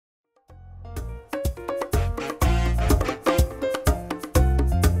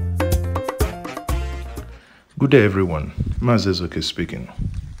Good day everyone, Mazezoke speaking.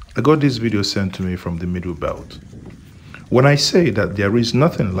 I got this video sent to me from the Middle Belt. When I say that there is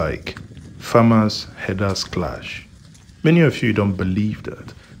nothing like farmers' herders clash, many of you don't believe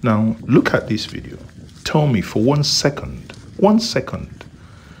that. Now look at this video. Tell me for 1 second,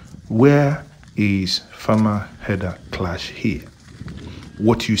 where is farmer herder clash here?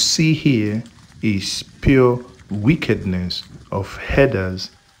 What you see here is pure wickedness of herders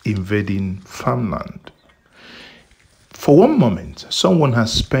invading farmland. For one moment, someone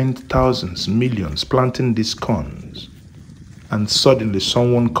has spent thousands, millions planting these corns, and suddenly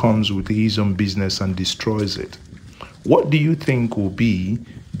someone comes with his own business and destroys it. What do you think will be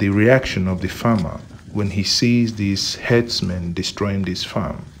the reaction of the farmer when he sees these herdsmen destroying this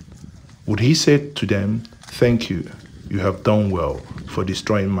farm? Would he say to them, "Thank you, you have done well for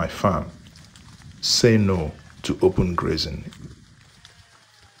destroying my farm"? Say no to open grazing.